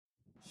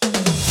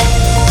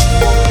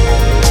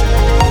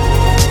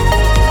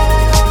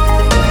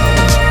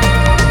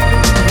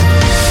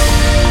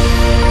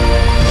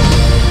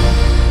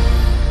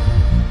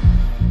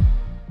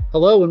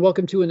Hello and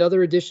welcome to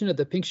another edition of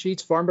the Pink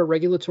Sheet's Pharma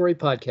Regulatory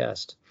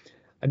Podcast.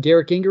 I'm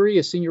Derek Gingery,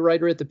 a senior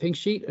writer at the Pink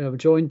Sheet, and I'm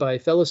joined by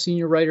fellow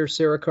senior writer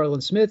Sarah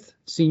Carlin-Smith,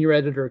 senior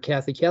editor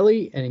Kathy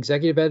Kelly, and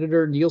executive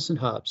editor Nielsen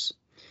Hobbs.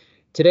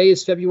 Today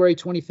is February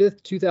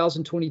 25th,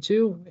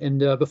 2022, and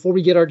before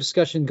we get our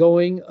discussion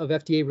going of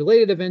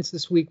FDA-related events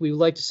this week, we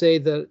would like to say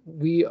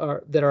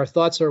that our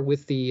thoughts are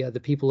with the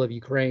people of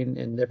Ukraine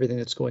and everything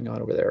that's going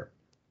on over there.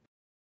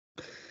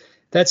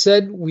 That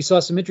said, we saw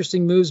some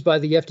interesting moves by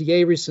the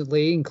FDA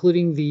recently,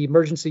 including the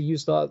emergency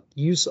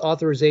use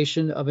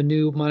authorization of a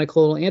new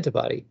monoclonal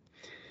antibody.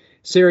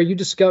 Sarah, you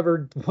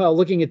discovered while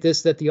looking at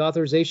this that the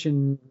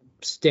authorization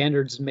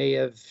standards may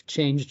have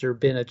changed or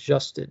been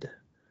adjusted.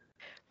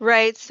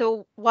 Right.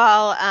 So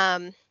while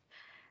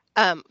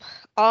all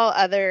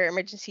other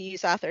emergency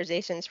use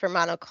authorizations for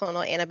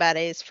monoclonal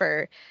antibodies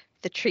for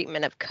the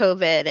treatment of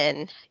COVID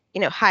and,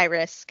 high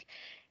risk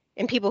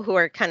in people who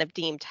are kind of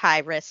deemed high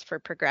risk for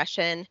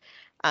progression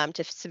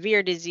to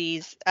severe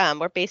disease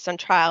were based on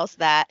trials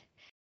that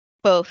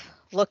both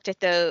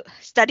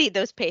studied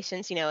those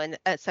patients, in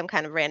some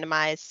kind of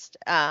randomized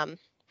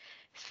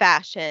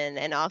fashion,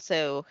 and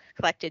also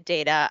collected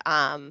data,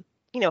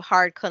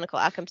 hard clinical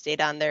outcomes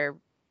data on their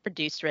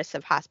reduced risk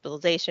of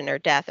hospitalization or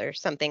death or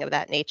something of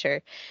that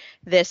nature.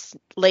 This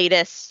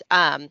latest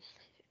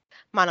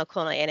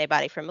monoclonal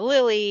antibody from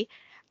Lilly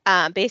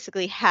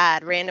basically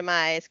had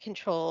randomized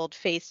controlled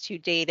phase 2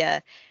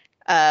 data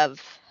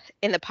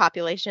in the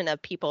population of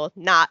people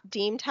not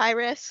deemed high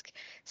risk.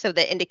 So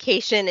the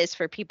indication is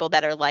for people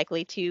that are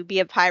likely to be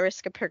of high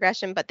risk of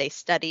progression, but they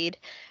studied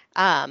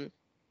in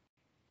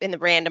the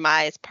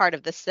randomized part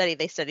of the study,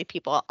 they studied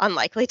people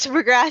unlikely to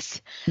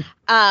progress.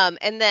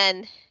 And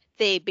then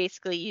they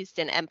basically used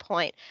an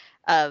endpoint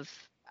of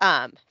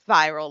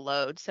viral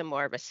load, so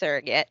more of a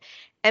surrogate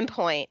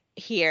endpoint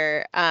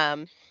here.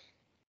 And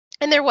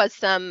there was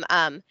some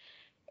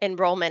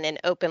enrollment in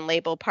open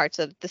label parts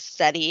of the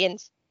study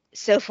and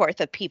so forth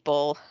of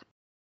people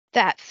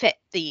that fit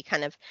the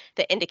kind of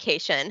the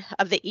indication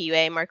of the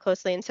EUA more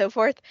closely and so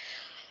forth.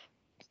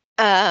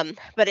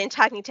 But in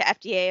talking to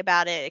FDA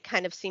about it, it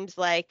kind of seems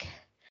like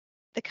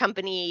the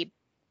company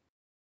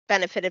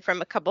benefited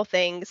from a couple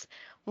things.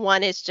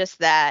 One is just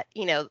that,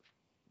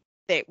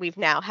 that we've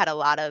now had a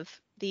lot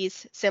of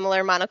these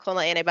similar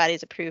monoclonal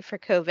antibodies approved for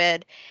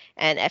COVID,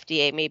 and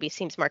FDA maybe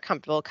seems more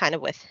comfortable kind of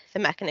with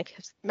the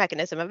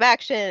mechanism of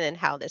action and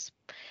how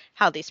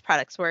these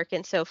products work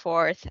and so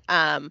forth.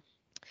 And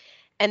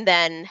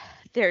then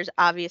there's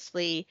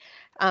obviously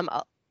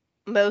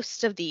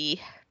most of the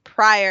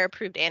prior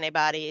approved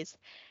antibodies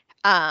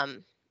have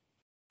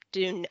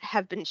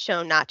been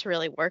shown not to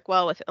really work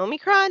well with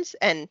Omicrons,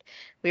 and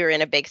we were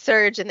in a big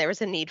surge and there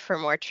was a need for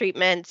more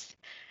treatments.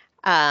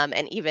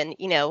 And even,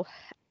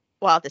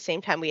 while at the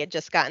same time we had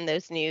just gotten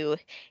those new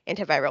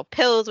antiviral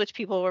pills, which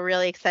people were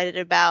really excited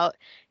about,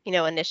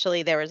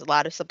 initially there was a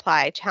lot of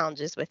supply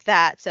challenges with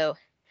that. So it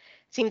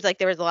seems like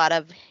there was a lot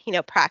of,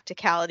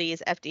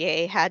 practicalities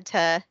FDA had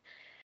to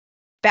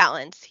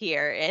balance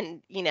here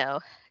and,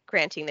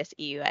 granting this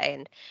EUA.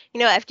 And,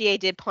 FDA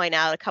did point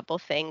out a couple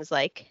things,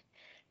 like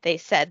they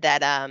said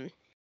that,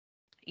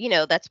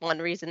 that's one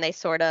reason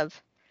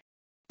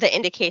the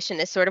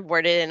indication is sort of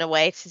worded in a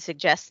way to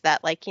suggest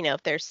that, like,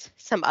 if there's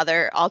some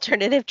other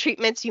alternative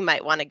treatments, you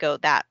might want to go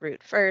that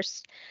route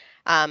first,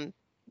 kind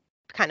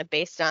of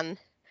based on,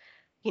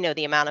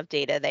 the amount of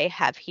data they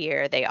have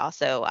here. They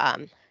also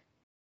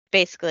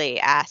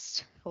basically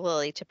asked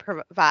Lilly to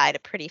provide a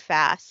pretty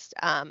fast,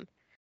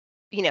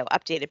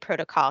 updated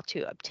protocol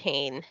to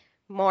obtain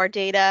more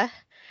data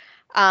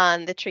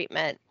on the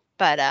treatment.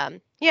 But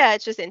yeah,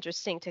 it's just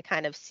interesting to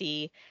kind of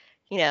see,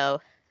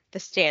 the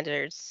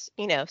standards,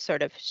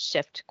 sort of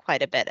shift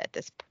quite a bit at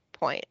this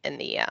point in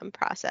the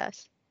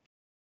process.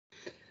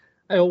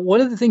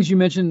 One of the things you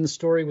mentioned in the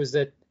story was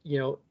that,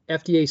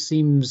 FDA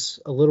seems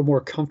a little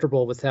more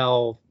comfortable with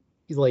how,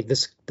 like,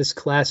 this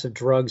class of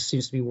drugs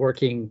seems to be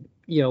working,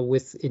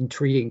 in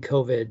treating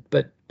COVID.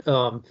 But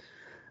I'm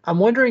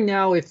wondering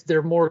now if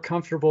they're more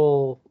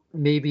comfortable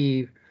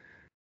maybe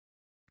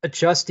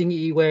adjusting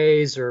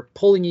EUAs or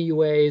pulling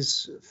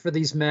EUAs for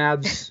these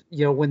MABs,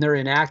 when they're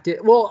inactive.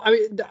 Well,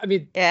 I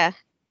mean, yeah,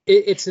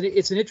 it's an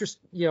interest.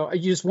 You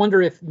just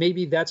wonder if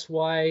maybe that's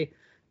why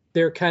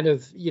they're kind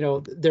of,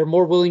 they're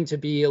more willing to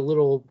be a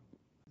little,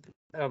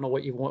 I don't know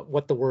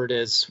what the word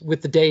is,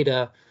 with the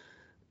data,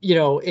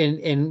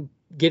 and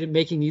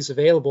making these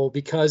available,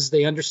 because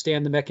they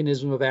understand the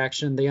mechanism of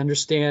action. They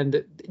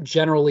understand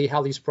generally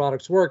how these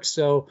products work.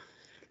 So,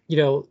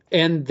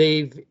 and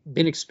they've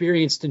been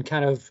experienced in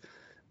kind of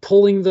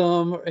pulling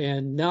them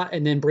and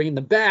then bringing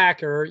them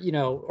back, or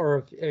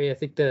I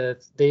think they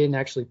didn't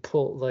actually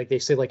pull, like they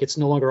say, like it's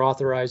no longer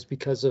authorized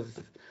because of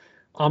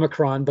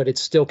Omicron, but it's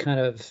still kind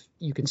of,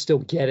 you can still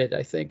get it.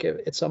 I think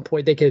at some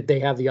point they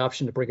have the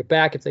option to bring it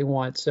back if they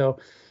want. So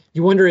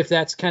you wonder if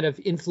that's kind of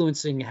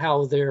influencing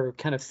how they're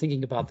kind of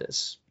thinking about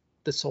this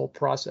whole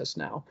process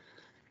now.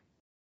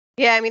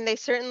 Yeah, I mean, they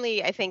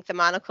certainly, I think the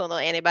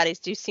monoclonal antibodies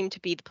do seem to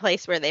be the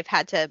place where they've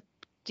had to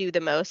do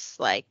the most,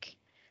 like,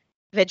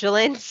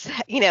 vigilance,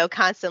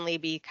 constantly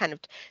be kind of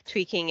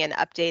tweaking and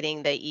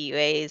updating the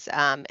EUAs,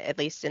 at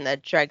least in the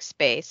drug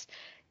space,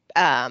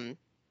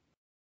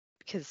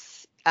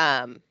 because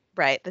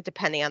right,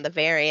 depending on the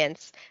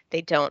variants,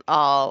 they don't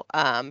all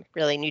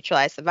really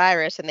neutralize the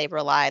virus, and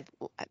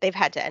they've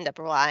had to end up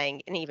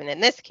relying, and even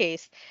in this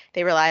case,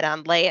 they relied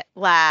on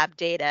lab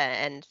data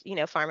and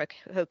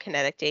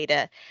pharmacokinetic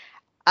data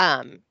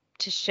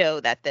to show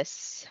that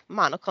this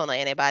monoclonal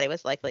antibody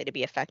was likely to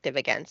be effective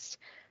against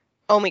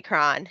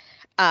Omicron.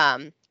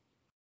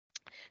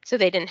 So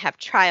they didn't have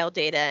trial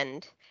data,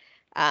 and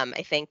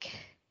I think,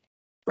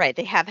 right,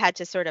 they have had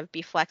to sort of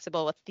be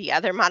flexible with the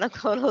other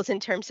monoclonals in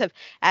terms of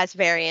as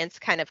variants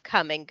kind of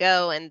come and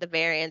go, and the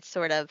variants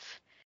sort of,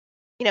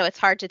 it's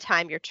hard to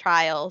time your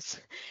trials,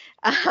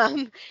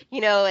 and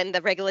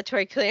the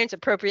regulatory clearance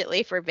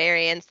appropriately for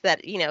variants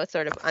that, it's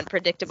sort of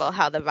unpredictable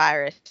how the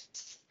virus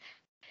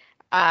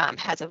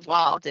has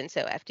evolved. And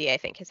so FDA, I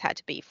think, has had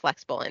to be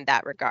flexible in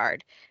that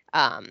regard.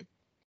 I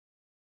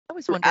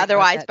was wondering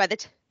Otherwise, by the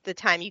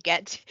time you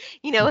get,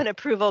 an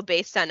approval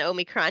based on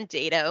Omicron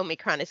data,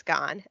 Omicron is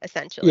gone,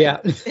 essentially.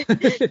 Yeah.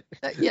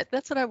 Yeah,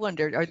 that's what I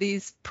wondered. Are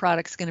these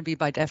products going to be,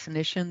 by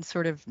definition,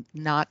 sort of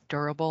not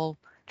durable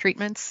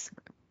treatments?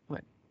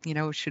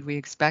 Should we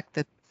expect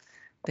that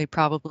they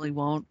probably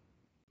won't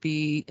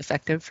be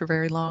effective for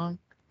very long?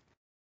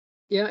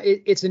 Yeah,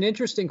 it's an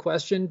interesting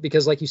question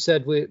because, like you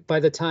said, by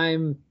the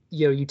time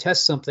you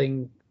test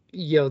something,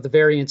 the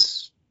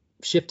variants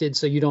shifted,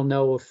 so you don't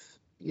know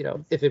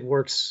if it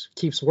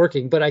keeps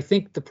working. But I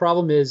think the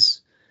problem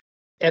is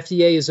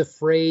FDA is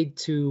afraid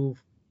to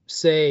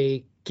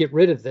say get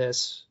rid of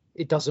this.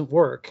 It doesn't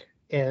work,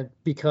 and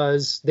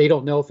because they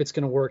don't know if it's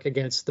going to work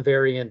against the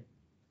variant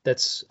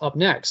that's up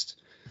next.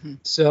 Mm-hmm.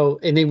 So,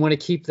 and they want to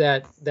keep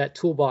that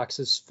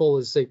toolbox as full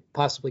as they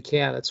possibly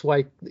can. That's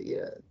why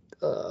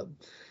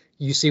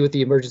you see with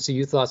the emergency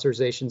use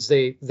authorizations,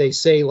 they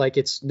say like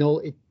it's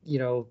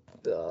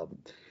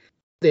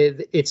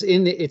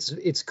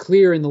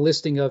clear in the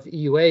listing of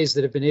EUAs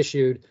that have been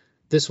issued.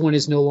 This one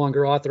is no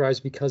longer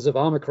authorized because of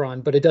Omicron,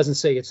 but it doesn't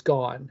say it's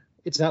gone.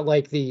 It's not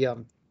like the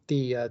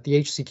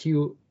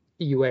HCQ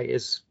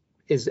EUA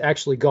is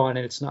actually gone,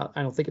 and it's not.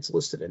 I don't think it's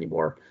listed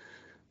anymore.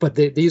 But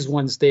these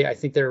ones, I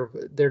think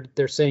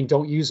they're saying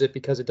don't use it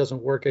because it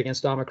doesn't work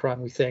against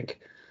Omicron. We think,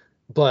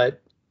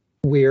 but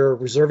we're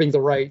reserving the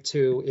right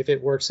to, if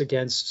it works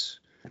against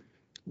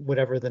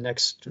whatever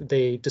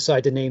they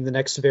decide to name the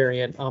next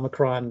variant,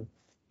 Omicron.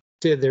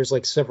 There's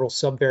like several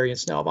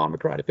subvariants now of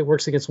Omicron. If it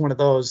works against one of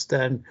those,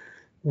 then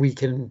we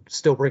can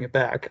still bring it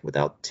back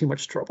without too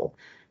much trouble.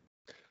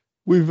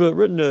 We've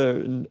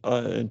written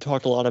and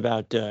talked a lot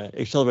about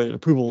accelerated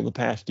approval in the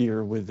past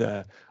year with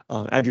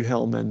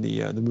Aduhelm and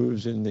the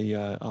moves in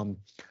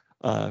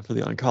for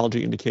the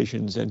oncology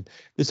indications, and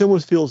this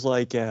almost feels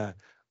like an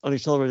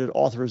accelerated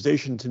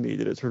authorization to me.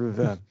 That it's sort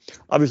of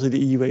obviously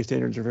the EUA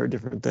standards are very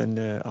different than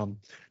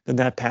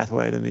that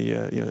pathway, than the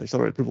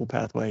accelerated approval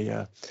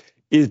pathway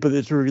is. But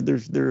it's sort of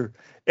FDA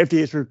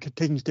is sort of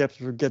taking steps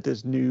to get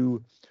this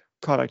new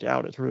product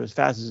out as sort of as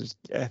fast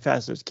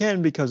as it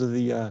can because of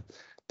the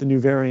new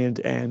variant.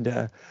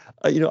 And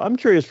I'm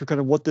curious for kind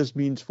of what this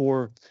means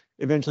for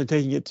eventually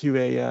taking it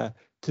to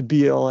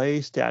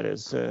BLA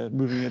status,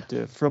 moving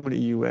it from an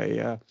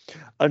EUA.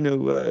 I don't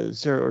know,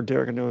 Sarah or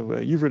Derek, I know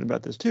you've written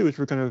about this too. It's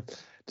for kind of,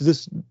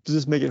 does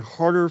this make it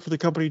harder for the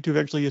company to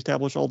eventually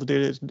establish all the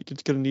data it's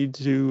going to need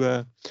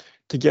to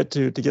get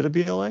a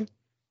BLA?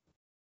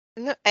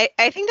 No,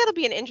 I think that'll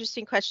be an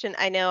interesting question.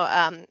 I know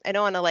I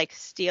don't want to like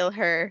steal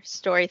her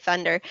story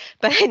thunder,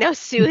 but I know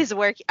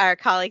our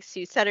colleague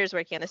Sue Sutter is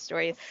working on a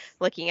story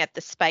looking at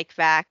the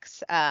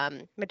Spikevax,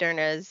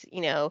 Moderna's,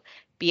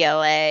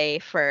 BLA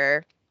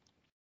for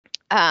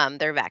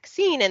their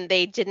vaccine, and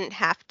they didn't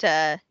have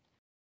to,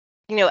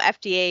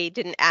 FDA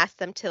didn't ask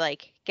them to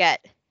like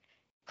get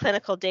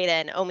clinical data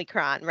in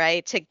Omicron,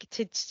 right,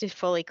 to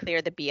fully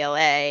clear the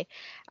BLA.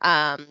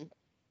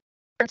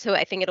 So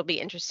I think it'll be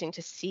interesting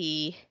to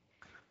see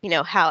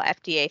how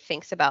FDA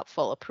thinks about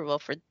full approval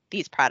for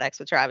these products,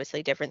 which are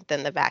obviously different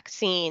than the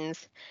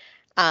vaccines.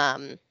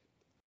 And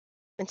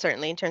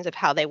certainly in terms of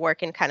how they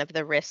work and kind of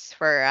the risks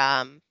for,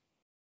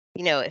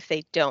 if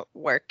they don't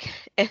work,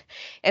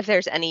 if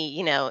there's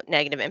any,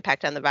 negative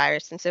impact on the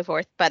virus and so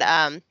forth. But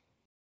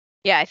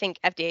yeah, I think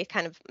FDA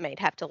kind of might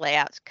have to lay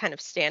out kind of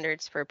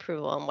standards for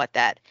approval and what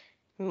that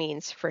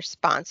means for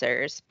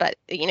sponsors. But,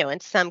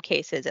 in some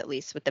cases, at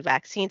least with the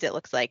vaccines, it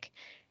looks like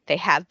they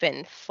have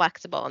been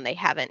flexible and they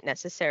haven't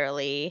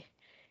necessarily,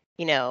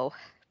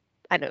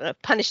 I don't know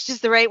if punished is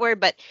the right word,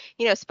 but,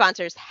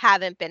 sponsors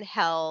haven't been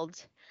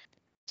held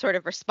sort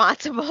of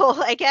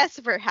responsible, I guess,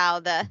 for how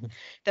the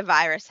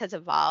virus has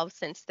evolved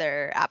since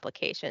their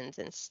applications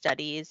and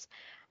studies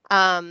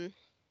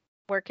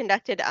were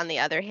conducted. On the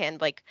other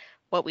hand, like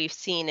what we've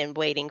seen in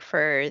waiting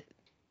for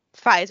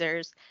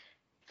Pfizer's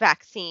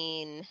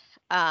vaccine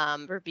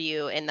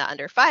review in the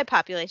under 5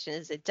 population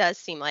is it does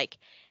seem like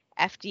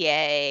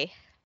FDA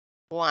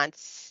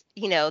wants,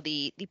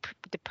 the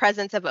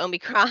presence of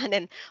Omicron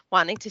and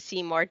wanting to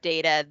see more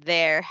data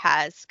there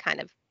has kind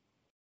of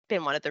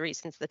been one of the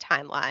reasons the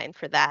timeline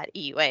for that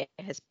EUA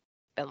has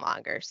been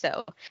longer.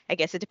 So I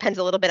guess it depends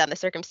a little bit on the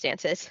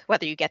circumstances,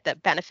 whether you get the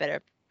benefit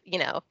of,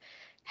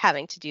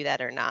 having to do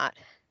that or not.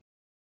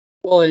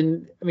 Well,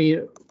 and I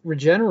mean,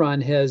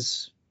 Regeneron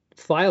has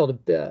filed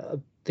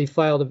they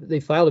filed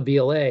a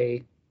BLA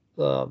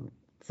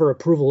for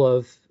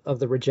approval of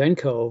the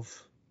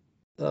REGEN-COV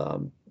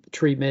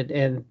treatment,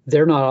 and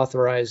they're not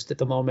authorized at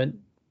the moment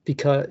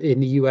because in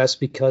the U.S.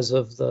 because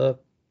of the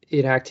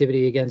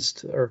inactivity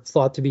against, or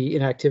thought to be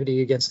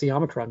inactivity against, the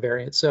Omicron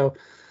variant. So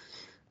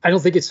I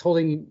don't think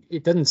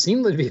it doesn't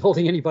seem to be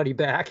holding anybody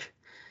back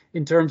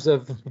in terms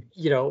of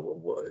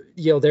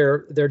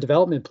their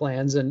development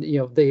plans, and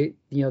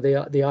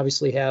they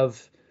obviously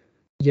have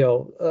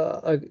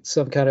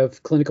some kind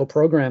of clinical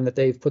program that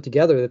they've put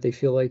together that they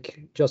feel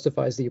like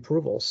justifies the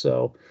approval.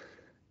 So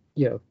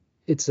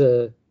it's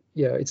an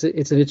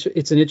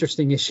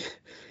interesting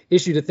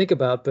issue to think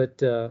about,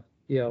 but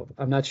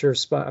I'm not sure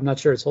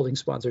it's holding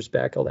sponsors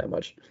back all that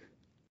much.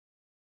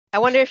 I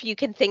wonder if you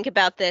can think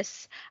about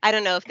this. I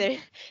don't know if they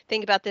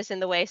think about this in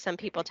the way some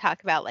people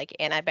talk about, like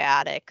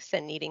antibiotics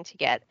and needing to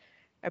get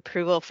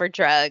approval for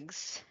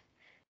drugs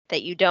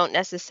that you don't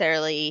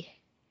necessarily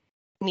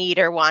need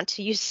or want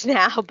to use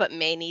now, but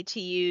may need to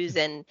use.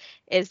 And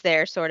is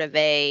there sort of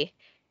a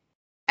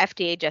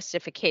FDA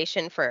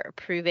justification for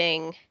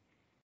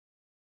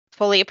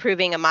fully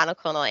approving a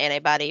monoclonal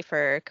antibody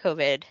for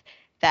COVID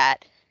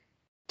that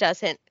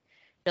doesn't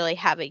really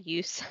have a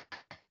use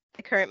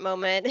the current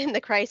moment in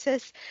the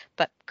crisis,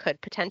 but could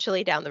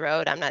potentially down the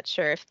road? I'm not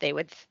sure if they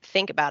would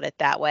think about it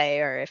that way,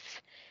 or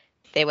if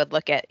they would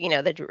look at, the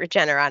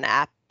Regeneron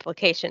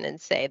application and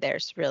say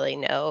there's really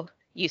no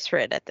use for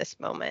it at this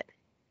moment.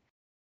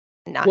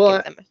 Not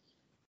give them.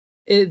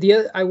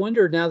 I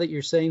wonder, now that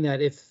you're saying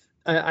that, if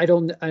I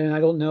don't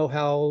know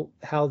how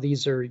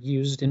these are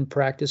used in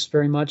practice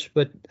very much,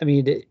 but I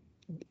mean,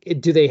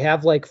 do they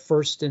have like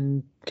first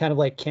and kind of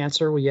like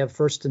cancer, where you have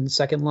first and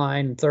second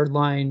line and third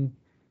line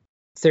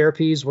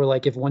therapies, where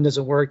like if one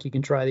doesn't work, you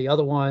can try the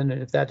other one,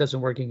 and if that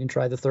doesn't work, you can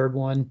try the third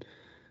one?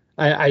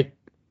 I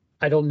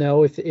don't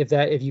know if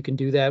you can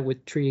do that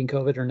with treating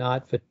COVID or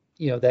not, but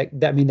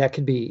that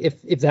could be,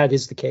 if that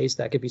is the case,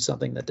 that could be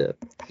something that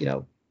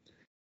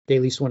they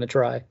at least want to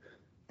try,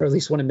 or at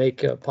least want to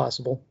make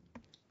possible.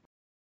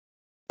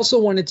 Also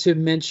wanted to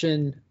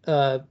mention,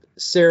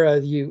 Sarah,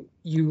 you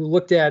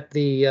looked at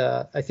the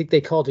I think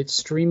they called it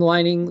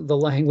streamlining the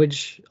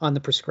language on the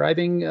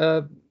prescribing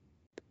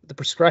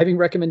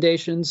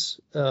recommendations,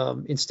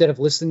 instead of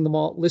listing them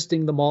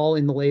all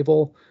in the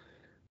label,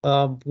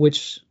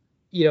 which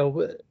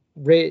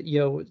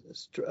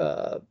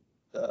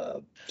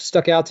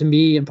stuck out to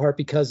me in part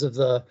because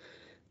of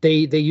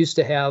they used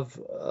to have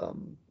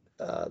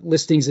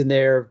listings in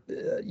there,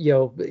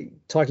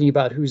 talking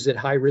about who's at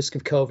high risk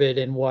of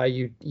COVID and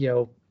why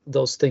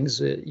those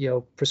things,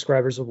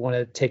 prescribers would want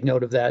to take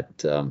note of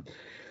that,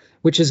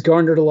 which has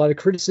garnered a lot of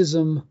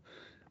criticism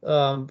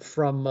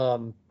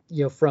from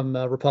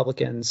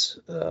Republicans,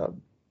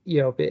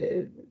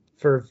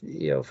 for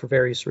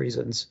various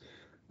reasons.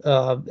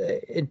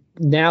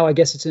 Now I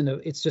guess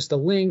it's just a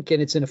link,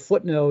 and it's in a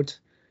footnote.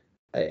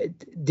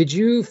 Did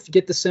you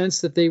get the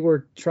sense that they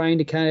were trying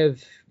to kind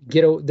of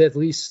get at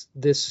least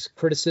this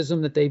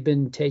criticism that they've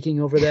been taking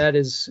over that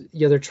is,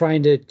 they're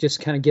trying to just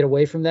kind of get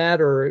away from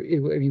that, or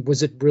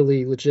was it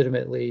really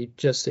legitimately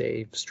just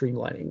a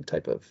streamlining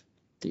type of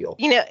deal?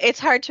 It's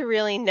hard to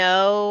really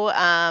know.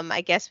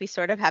 I guess we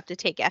sort of have to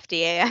take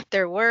FDA at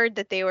their word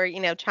that they were,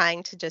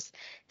 trying to just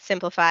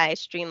simplify,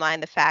 streamline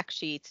the fact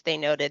sheets. They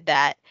noted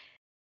that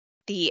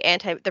the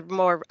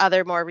more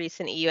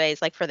recent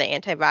EUAs, like for the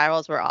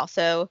antivirals, were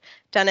also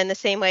done in the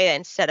same way.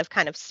 Instead of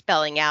kind of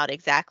spelling out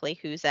exactly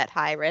who's at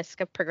high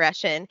risk of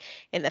progression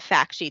in the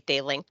fact sheet,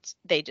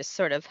 they just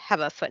sort of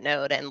have a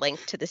footnote and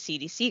link to the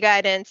CDC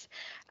guidance,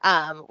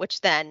 which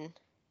then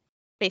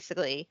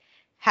basically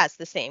has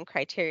the same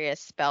criteria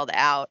spelled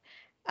out.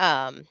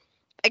 I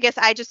guess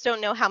I just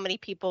don't know how many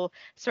people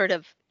sort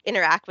of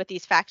interact with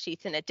these fact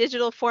sheets in a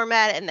digital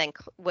format and then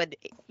would,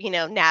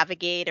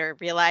 navigate or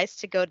realize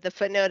to go to the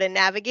footnote and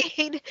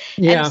navigate.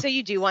 Yeah. And so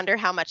you do wonder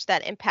how much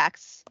that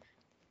impacts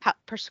how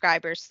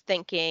prescribers'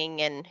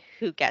 thinking and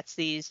who gets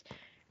these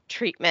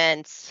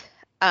treatments.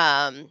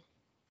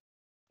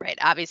 Right.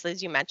 Obviously,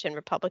 as you mentioned,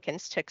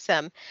 Republicans took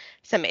some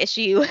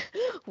issue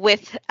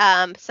with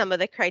some of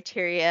the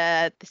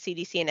criteria the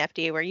CDC and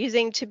FDA were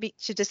using to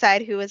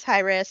decide who was high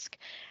risk.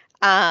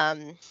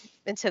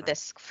 And so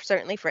this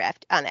certainly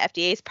on the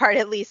FDA's part,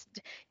 at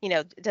least,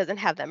 doesn't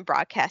have them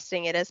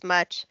broadcasting it as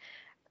much.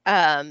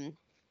 And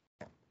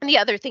the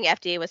other thing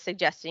FDA was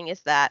suggesting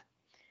is that,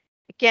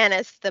 again,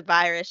 as the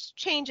virus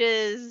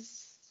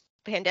changes,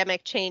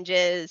 pandemic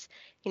changes,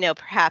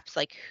 perhaps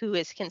like who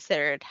is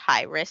considered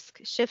high risk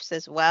shifts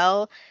as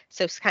well.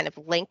 So it's kind of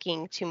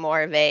linking to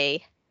more of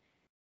a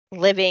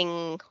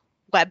living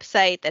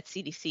website that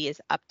CDC is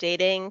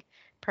updating,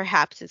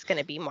 perhaps is going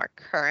to be more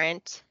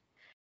current.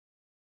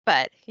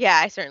 But yeah,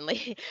 I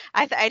certainly,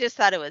 I just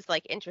thought it was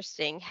like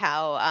interesting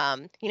how,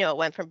 it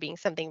went from being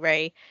something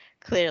very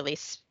clearly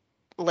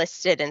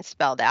listed and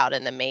spelled out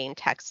in the main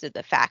text of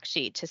the fact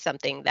sheet to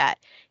something that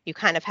you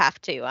kind of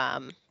have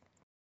to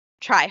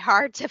try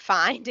hard to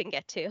find and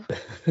get to.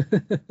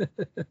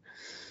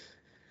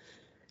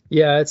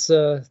 Yeah, it's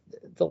a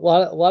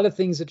lot of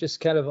things that just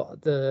kind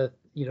of the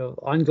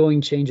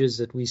ongoing changes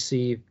that we've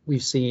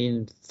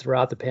seen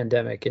throughout the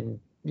pandemic, and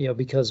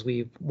because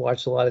we've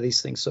watched a lot of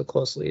these things so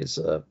closely, is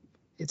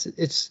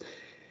it's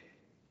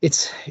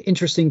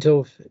interesting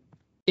to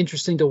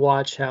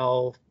watch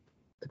how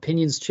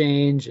opinions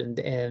change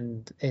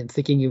and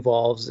thinking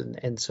evolves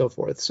and so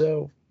forth.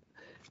 So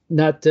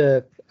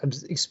I'm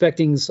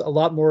expecting a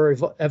lot more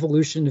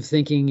evolution of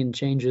thinking and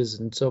changes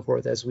and so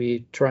forth as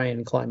we try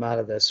and climb out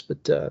of this.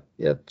 But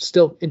yeah,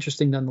 still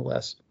interesting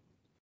nonetheless.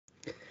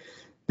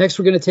 Next,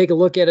 we're going to take a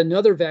look at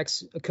another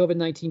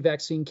COVID-19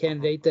 vaccine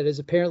candidate that is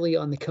apparently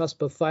on the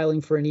cusp of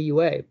filing for an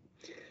EUA.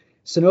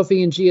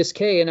 Sanofi and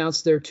GSK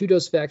announced their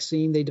 2-dose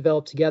vaccine they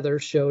developed together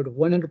showed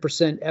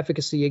 100%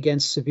 efficacy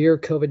against severe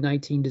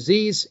COVID-19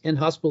 disease and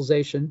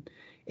hospitalization,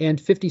 and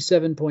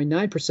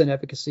 57.9%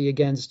 efficacy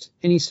against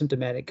any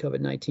symptomatic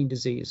COVID-19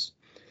 disease.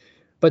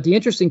 But the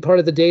interesting part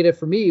of the data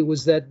for me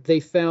was that they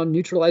found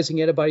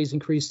neutralizing antibodies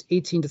increased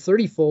 18 to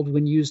 30-fold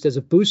when used as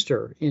a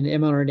booster in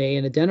mRNA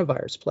and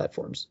adenovirus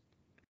platforms.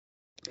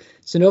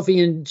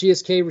 Sanofi and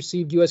GSK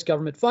received U.S.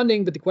 government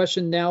funding, but the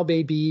question now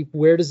may be,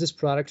 where does this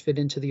product fit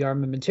into the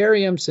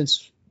armamentarium,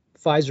 since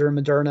Pfizer and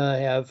Moderna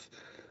have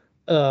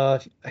a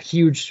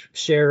huge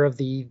share of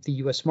the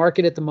U.S.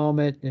 market at the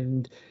moment,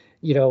 and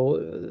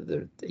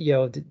the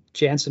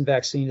Janssen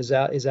vaccine is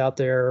out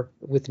there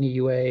with an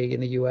EUA in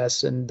the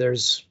U.S., and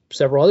there's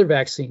several other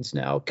vaccines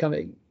now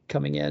coming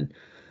in.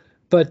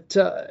 But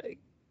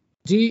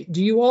do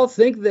you all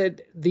think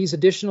that these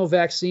additional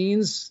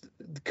vaccines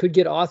could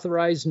get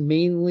authorized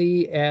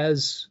mainly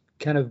as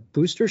kind of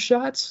booster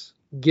shots,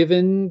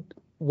 given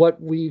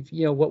what we've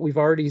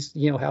already,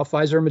 how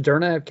Pfizer and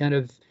Moderna have kind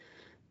of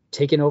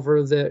taken over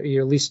or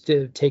at least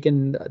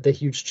taken the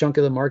huge chunk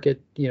of the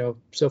market,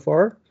 so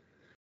far?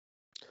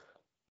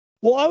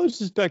 Well, I would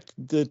suspect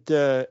that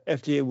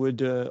FDA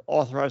would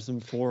authorize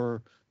them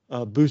for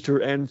booster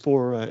and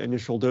for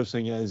initial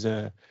dosing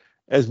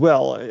as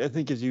well. I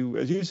think, as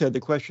you said,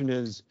 the question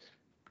is,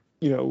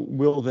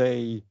 will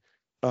they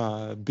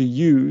be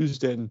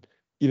used, and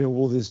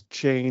will this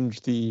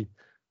change the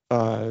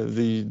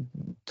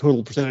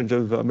total percentage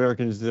of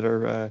Americans that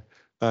are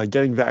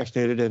getting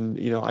vaccinated? And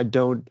I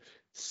don't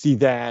see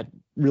that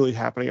really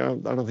happening. I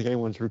don't think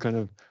anyone's kind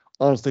of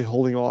honestly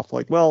holding off,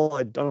 like, well,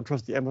 I don't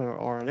trust the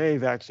mRNA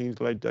vaccines,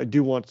 but I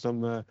do want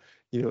some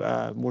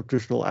more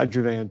traditional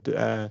adjuvant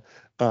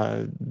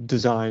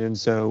design. And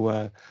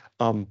so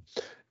I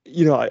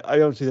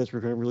don't see that's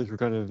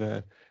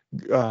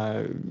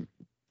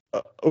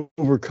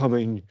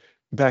overcoming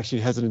vaccine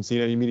hesitancy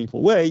in any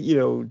meaningful way,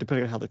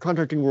 depending on how the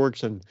contracting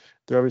works. And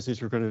they're obviously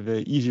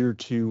easier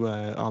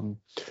to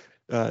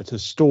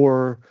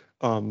store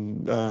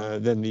than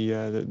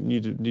the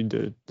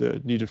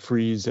need to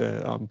freeze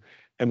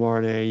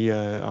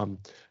mRNA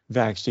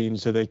vaccine,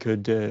 so they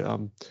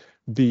could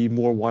be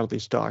more widely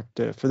stocked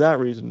for that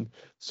reason.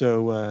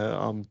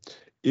 So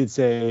it's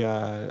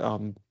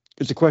a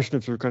question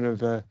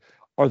of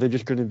are they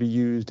just going to be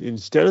used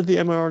instead of the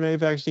mRNA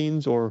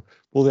vaccines, or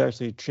will they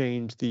actually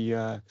change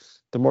the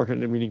market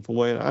in a meaningful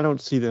way? And I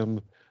don't see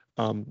them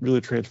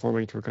really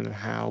transforming to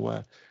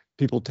how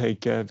people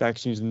take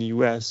vaccines in the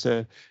U.S.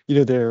 They're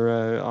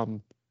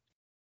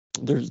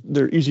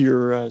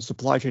easier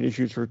supply chain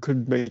issues, or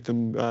could make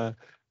them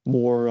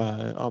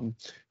more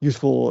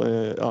useful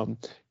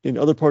in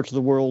other parts of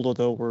the world.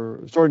 Although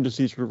we're starting to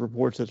see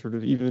reports that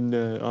even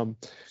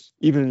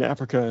in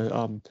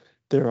Africa,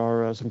 there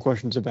are some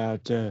questions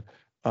about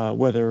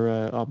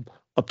whether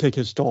uptake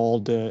has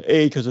stalled,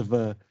 A, because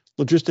of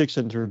logistics,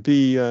 and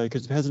B,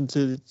 because of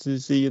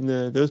hesitancy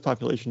in those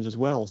populations as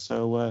well.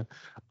 So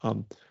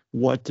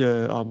what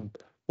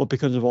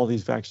becomes of all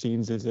these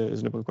vaccines is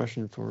an open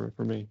question for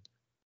me.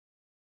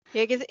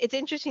 Yeah, because it's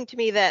interesting to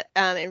me that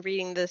in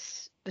reading the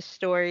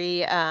story,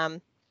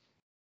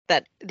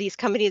 that these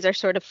companies are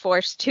sort of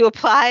forced to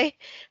apply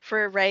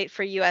for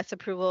U.S.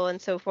 approval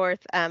and so forth,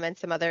 and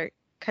some other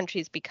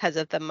countries, because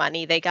of the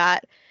money they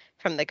got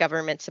from the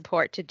government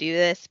support to do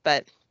this.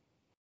 But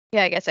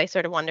yeah, I guess I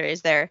sort of wonder,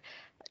 is there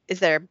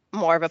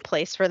more of a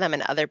place for them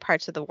in other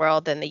parts of the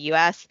world than the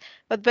U.S.?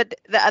 But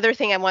the other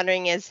thing I'm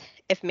wondering is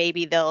if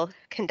maybe they'll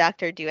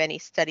conduct or do any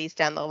studies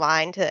down the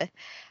line to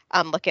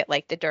look at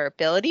the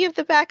durability of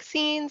the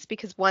vaccines,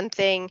 because one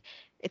thing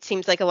it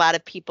seems like a lot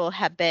of people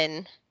have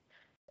been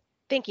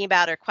thinking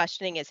about or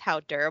questioning is how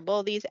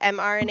durable these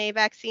mRNA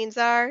vaccines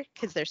are,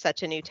 because they're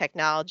such a new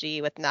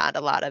technology with not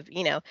a lot of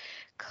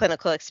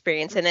clinical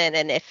experience in it,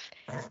 and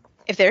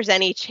if there's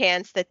any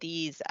chance that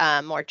these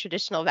more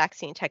traditional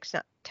vaccine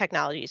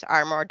technologies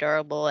are more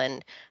durable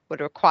and would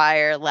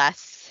require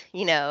less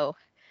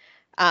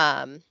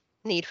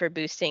need for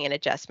boosting and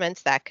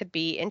adjustments, that could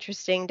be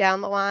interesting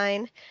down the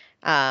line.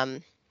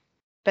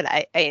 But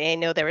I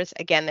know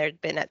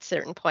there'd been at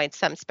certain points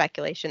some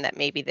speculation that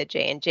maybe the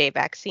J&J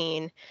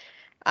vaccine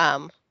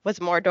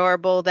was more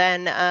durable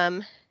than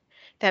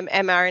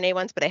mRNA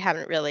ones, but I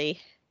haven't really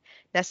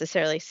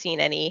necessarily seen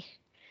any,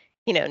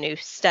 new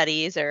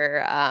studies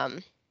or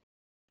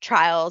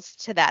trials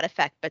to that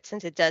effect. But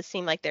since it does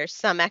seem like there's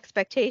some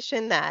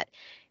expectation that,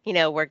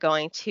 we're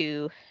going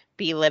to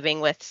be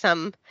living with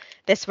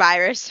this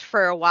virus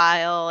for a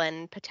while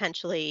and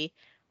potentially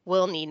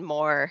will need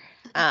more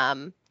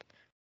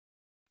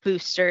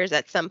boosters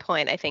at some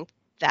point, I think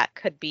that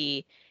could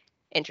be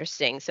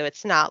interesting. So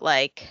it's not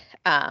like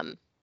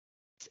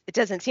it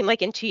doesn't seem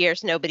like in 2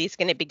 years nobody's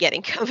going to be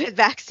getting COVID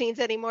vaccines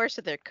anymore.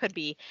 So there could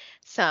be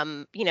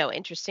some,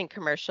 interesting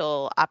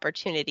commercial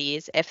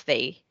opportunities if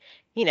they,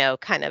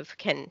 kind of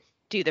can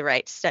do the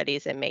right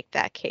studies and make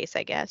that case,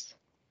 I guess.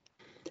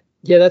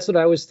 Yeah, that's what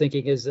I was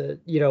thinking is that,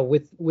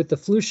 with the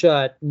flu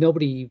shot,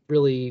 nobody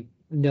really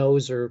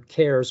knows or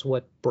cares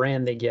what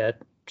brand they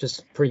get,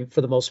 just for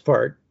the most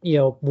part,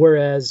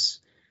 whereas,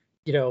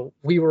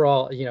 we were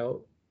all,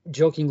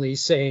 jokingly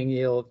saying,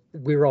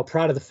 we were all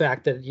proud of the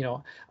fact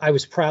that, I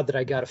was proud that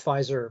I got a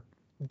Pfizer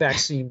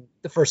vaccine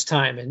the first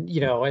time. And,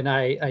 and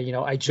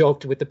I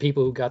joked with the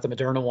people who got the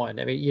Moderna one.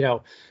 I mean,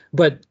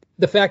 but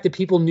the fact that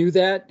people knew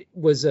that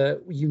was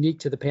unique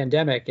to the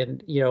pandemic.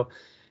 And,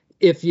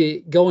 if you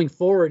going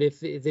forward,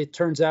 if it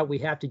turns out we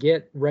have to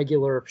get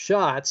regular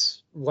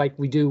shots like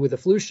we do with a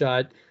flu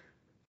shot,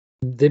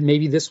 then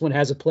maybe this one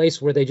has a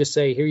place where they just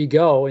say, here you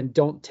go, and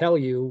don't tell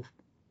you,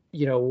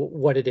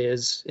 what it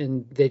is.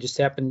 And they just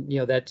happen,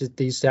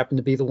 these happen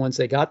to be the ones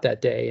they got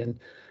that day, and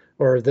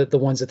or the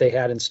ones that they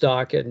had in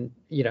stock. And,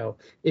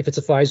 if it's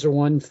a Pfizer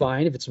one,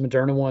 fine. If it's a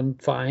Moderna one,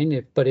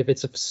 fine. But if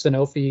it's a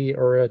Sanofi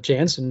or a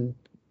Janssen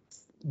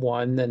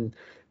one, then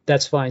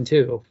that's fine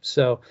too.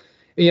 So,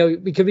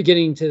 we could be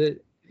getting to,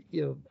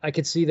 I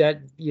could see that,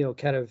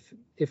 kind of,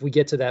 if we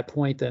get to that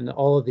point, then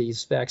all of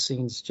these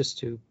vaccines just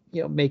to,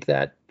 make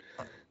that,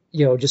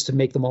 just to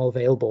make them all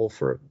available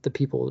for the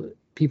people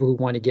who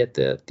want to get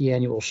the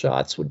annual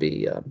shots would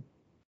be,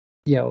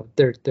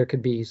 there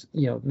could be,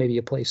 maybe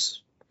a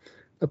place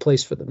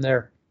for them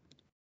there.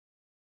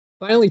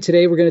 Finally,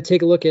 today, we're going to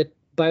take a look at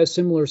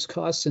biosimilars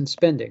costs and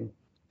spending.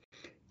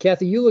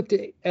 Kathy, you looked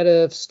at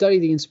a study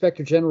the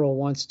Inspector General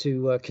wants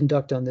to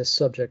conduct on this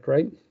subject,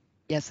 right?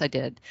 Yes, I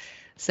did.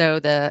 So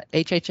the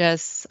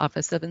HHS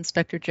Office of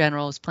Inspector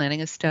General is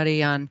planning a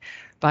study on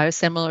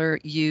biosimilar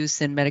use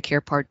in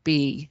Medicare Part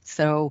B.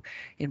 So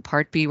in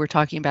Part B, we're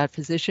talking about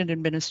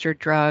physician-administered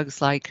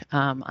drugs like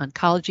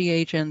oncology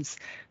agents,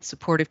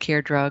 supportive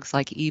care drugs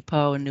like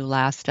EPO and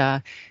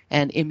Neulasta,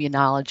 and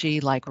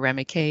immunology like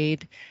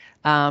Remicade.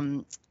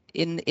 In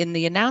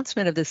the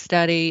announcement of the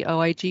study,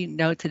 OIG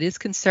notes it is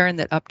concerned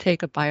that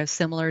uptake of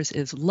biosimilars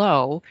is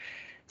low.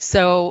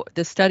 So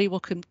the study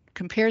will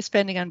compare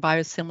spending on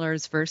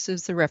biosimilars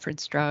versus the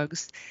reference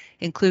drugs,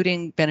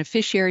 including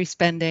beneficiary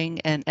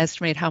spending, and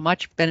estimate how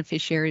much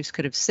beneficiaries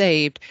could have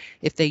saved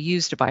if they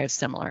used a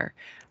biosimilar.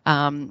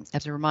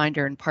 As a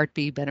reminder, in Part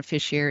B,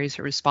 beneficiaries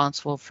are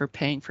responsible for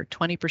paying for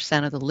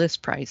 20% of the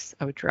list price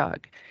of a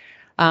drug.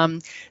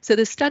 So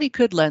the study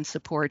could lend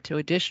support to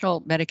additional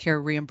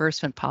Medicare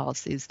reimbursement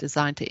policies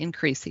designed to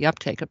increase the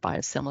uptake of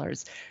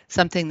biosimilars,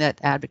 something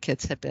that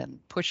advocates have been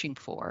pushing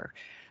for.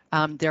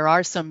 There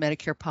are some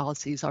Medicare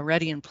policies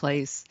already in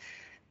place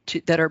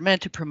that are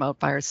meant to promote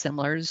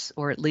biosimilars,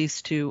 or at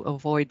least to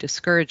avoid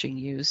discouraging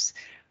use.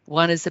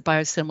 One is that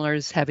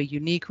biosimilars have a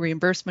unique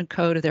reimbursement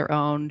code of their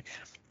own,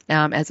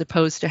 as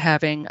opposed to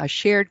having a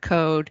shared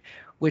code,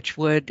 which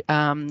would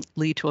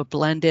lead to a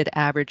blended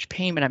average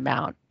payment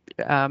amount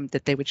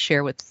that they would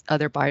share with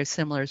other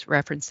biosimilars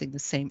referencing the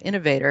same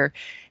innovator,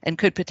 and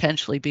could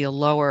potentially be a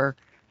lower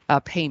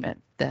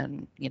payment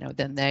than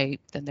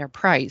their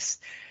price.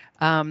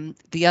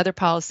 The other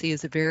policy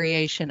is a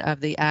variation of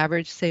the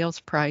average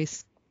sales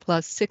price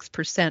plus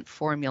 6%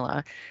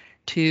 formula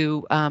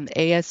to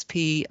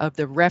ASP of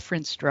the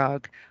reference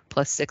drug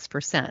plus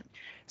 6%.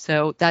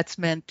 So that's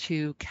meant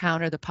to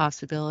counter the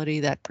possibility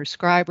that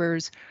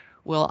prescribers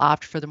will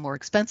opt for the more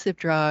expensive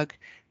drug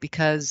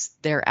because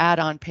their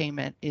add-on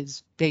payment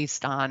is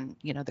based on,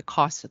 the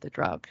cost of the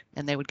drug,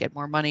 and they would get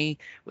more money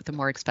with the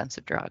more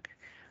expensive drug.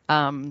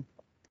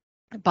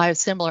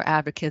 Biosimilar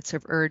advocates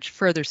have urged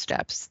further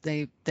steps.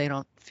 They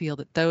don't feel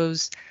that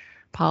those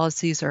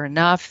policies are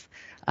enough.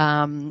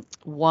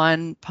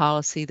 One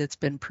policy that's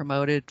been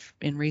promoted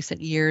in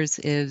recent years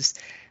is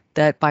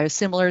that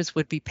biosimilars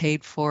would be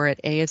paid for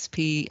at ASP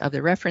of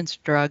the reference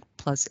drug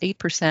plus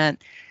 8%,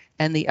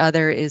 and the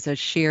other is a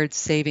shared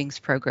savings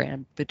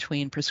program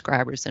between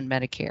prescribers and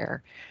Medicare.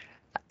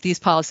 These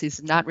policies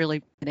have not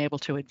really been able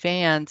to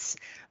advance,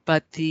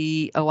 but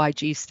the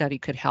OIG study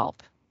could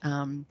help.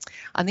 On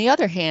the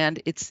other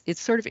hand, it's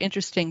sort of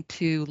interesting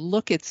to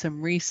look at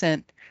some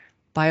recent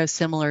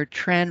biosimilar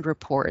trend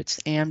reports.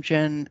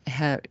 Amgen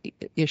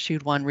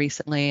issued one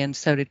recently, and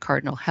so did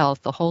Cardinal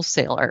Health, the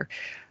wholesaler,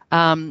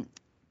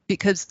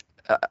 because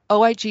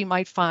OIG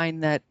might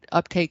find that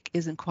uptake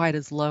isn't quite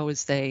as low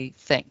as they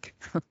think.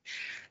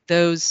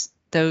 Those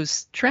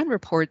trend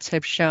reports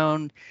have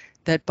shown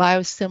that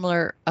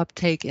biosimilar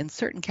uptake in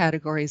certain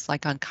categories,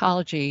 like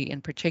oncology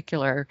in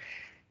particular,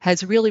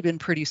 has really been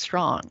pretty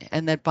strong,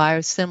 and that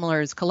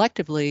biosimilars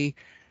collectively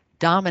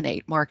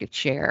dominate market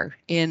share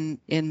in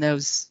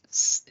those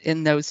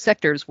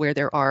sectors where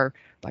there are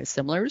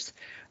biosimilars,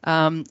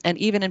 and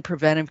even in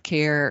preventive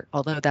care,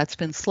 although that's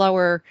been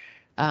slower,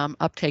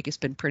 uptake has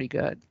been pretty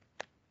good.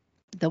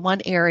 The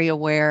one area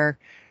where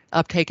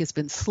uptake has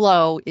been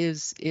slow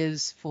is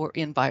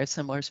in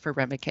biosimilars for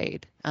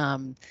Remicade,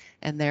 and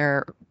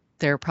there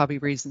are probably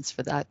reasons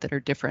for that are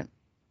different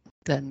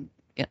than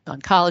in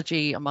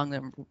oncology, among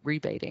them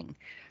rebating.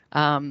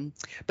 But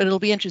it'll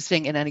be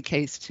interesting in any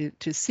case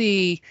to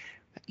see,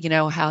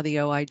 how the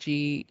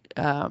OIG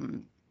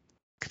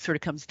sort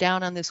of comes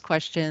down on this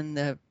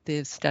question.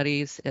 The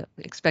studies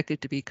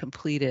expected to be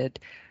completed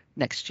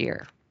next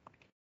year.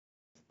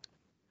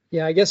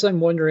 Yeah, I guess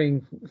I'm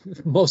wondering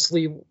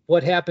mostly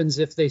what happens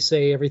if they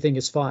say everything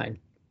is fine.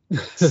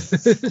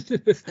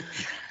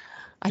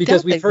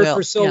 Because we've heard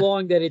for so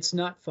long that it's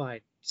not fine.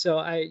 So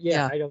I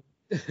don't.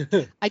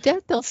 I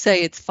doubt they'll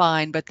say it's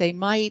fine, but they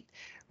might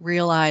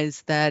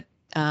realize that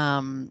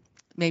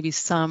maybe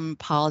some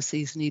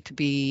policies need to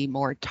be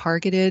more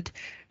targeted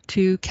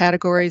to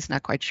categories.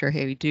 Not quite sure how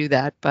you do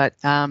that, but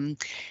I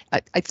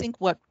think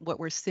what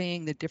we're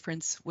seeing, the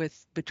difference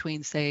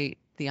between, say,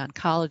 the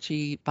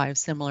oncology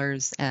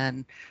biosimilars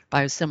and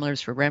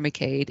biosimilars for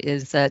Remicade,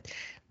 is that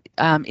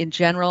in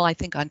general, I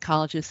think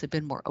oncologists have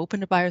been more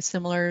open to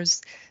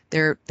biosimilars.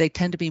 They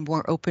tend to be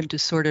more open to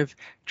sort of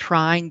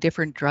trying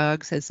different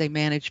drugs as they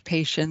manage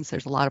patients.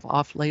 There's a lot of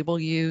off-label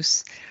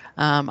use.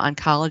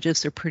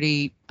 Oncologists are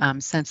pretty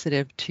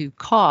sensitive to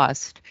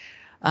cost.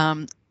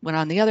 When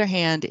on the other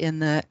hand, in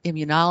the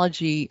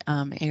immunology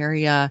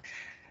area,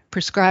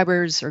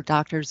 prescribers or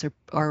doctors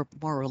are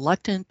more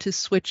reluctant to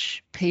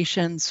switch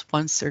patients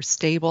once they're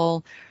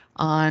stable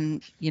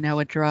on,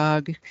 a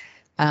drug.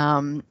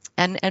 And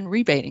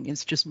rebating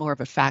is just more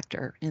of a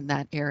factor in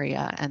that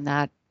area, and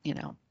that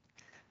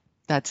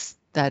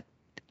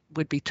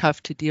would be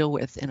tough to deal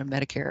with in a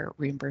Medicare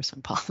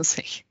reimbursement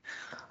policy.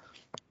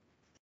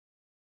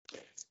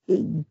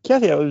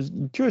 Kathy, I was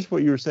curious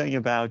what you were saying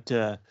about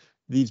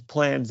these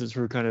plans that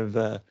sort of kind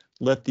of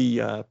let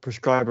the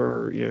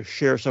prescriber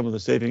share some of the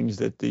savings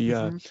that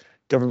the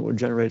government would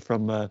generate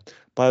from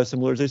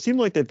biosimilars. They seem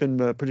like they've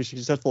been pretty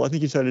successful. I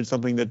think you said it's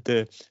something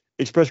that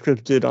Express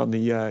Scripts did on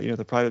the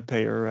the private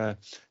payer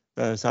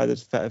side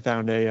that's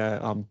found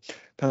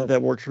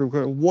that works.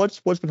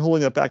 What's been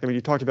holding that back? I mean,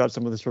 you talked about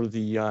some of the sort of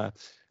the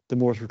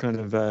more sort of kind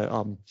of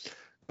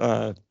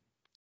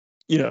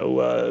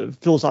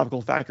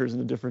philosophical factors in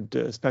the different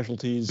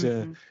specialties.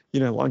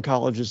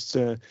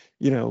 Oncologists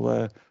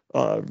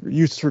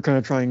used to kind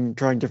of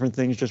trying different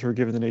things just for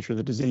given the nature of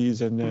the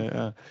disease and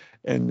the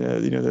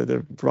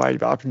variety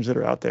of options that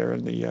are out there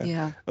and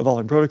the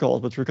evolving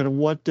protocols. But sort of kind of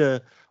what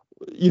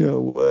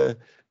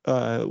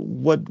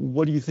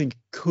do you think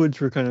could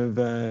sort of kind of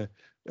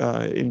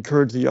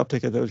encourage the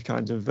uptake of those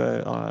kinds of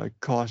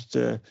cost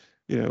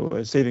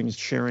savings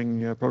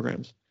sharing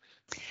programs?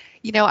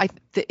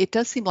 It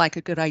does seem like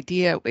a good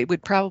idea. It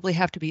would probably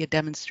have to be a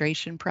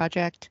demonstration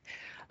project.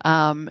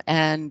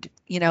 And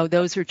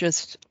those are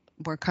just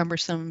more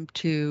cumbersome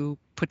to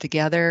put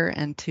together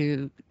and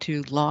to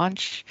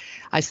launch.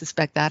 I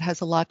suspect that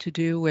has a lot to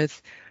do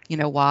with,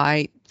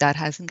 why that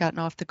hasn't gotten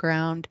off the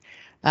ground.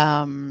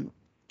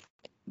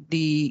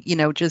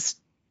 Just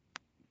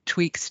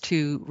tweaks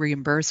to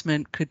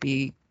reimbursement could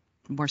be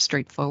more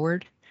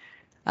straightforward.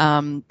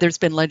 There's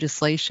been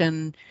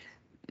legislation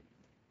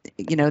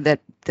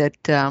that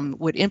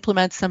would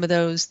implement some of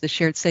those, the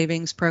shared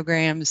savings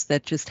programs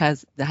that just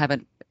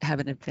haven't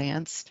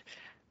advanced.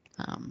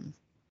 Well,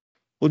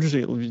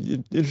 interesting. It'll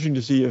be interesting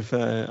to see if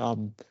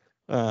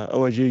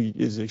OIG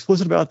is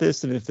explicit about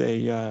this, and if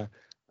the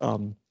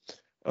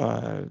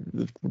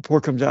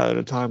report comes out at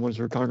a time when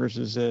Congress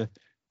is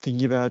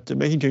thinking about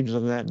making changes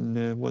on that,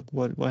 and what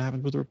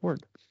happens with the report.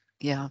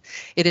 Yeah,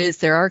 it is.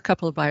 There are a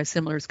couple of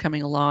biosimilars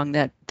coming along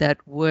that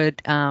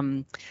would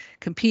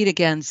compete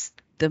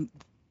against the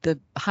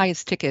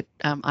highest ticket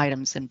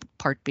items in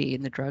Part B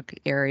in the drug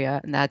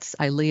area, and that's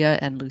Eylea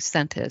and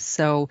Lucentis.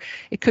 So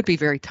it could be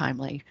very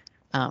timely.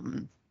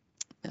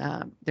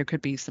 There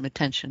could be some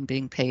attention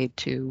being paid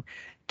to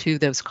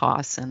those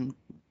costs and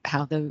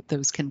how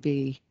those can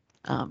be,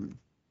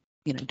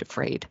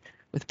 defrayed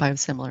with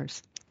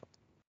biosimilars.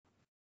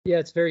 Yeah,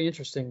 it's very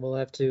interesting. We'll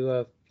have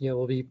to,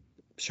 we'll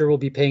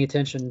be paying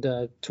attention.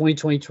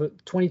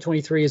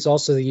 2023 is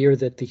also the year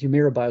that the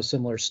Humira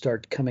biosimilars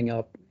start coming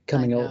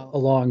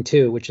along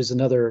too, which is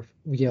another,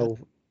 a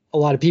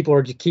lot of people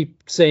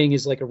keep saying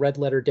is like a red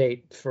letter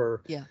date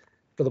for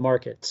the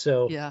market.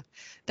 So yeah,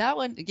 that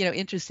one,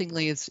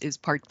 interestingly is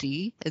Part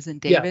D, as in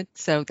David.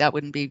 Yeah. So that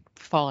wouldn't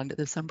fall under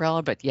this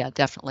umbrella, but yeah,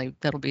 definitely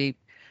that'll be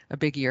a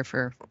big year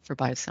for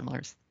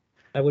biosimilars.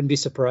 I wouldn't be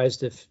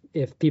surprised if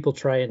people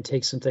try and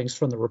take some things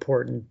from the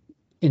report and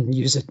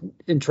use it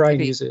and try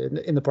and use it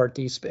in the Part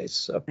D space.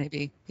 So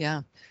maybe,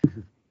 yeah.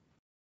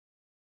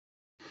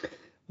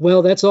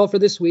 Well, that's all for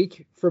this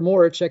week. For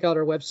more, check out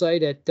our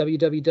website at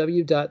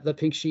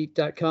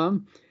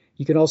www.thepinksheet.com.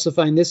 You can also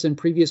find this and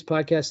previous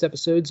podcast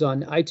episodes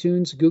on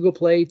iTunes, Google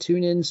Play,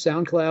 TuneIn,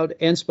 SoundCloud,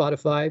 and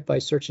Spotify by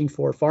searching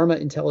for Pharma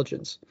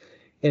Intelligence.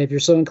 And if you're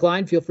so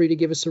inclined, feel free to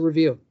give us a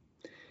review.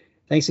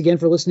 Thanks again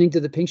for listening to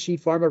the Pink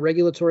Sheet Pharma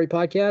Regulatory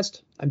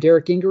Podcast. I'm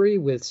Derek Gingery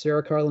with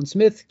Sarah Carlin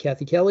Smith,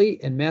 Kathy Kelly,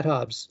 and Matt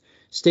Hobbs.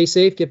 Stay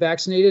safe, get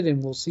vaccinated,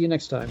 and we'll see you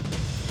next time.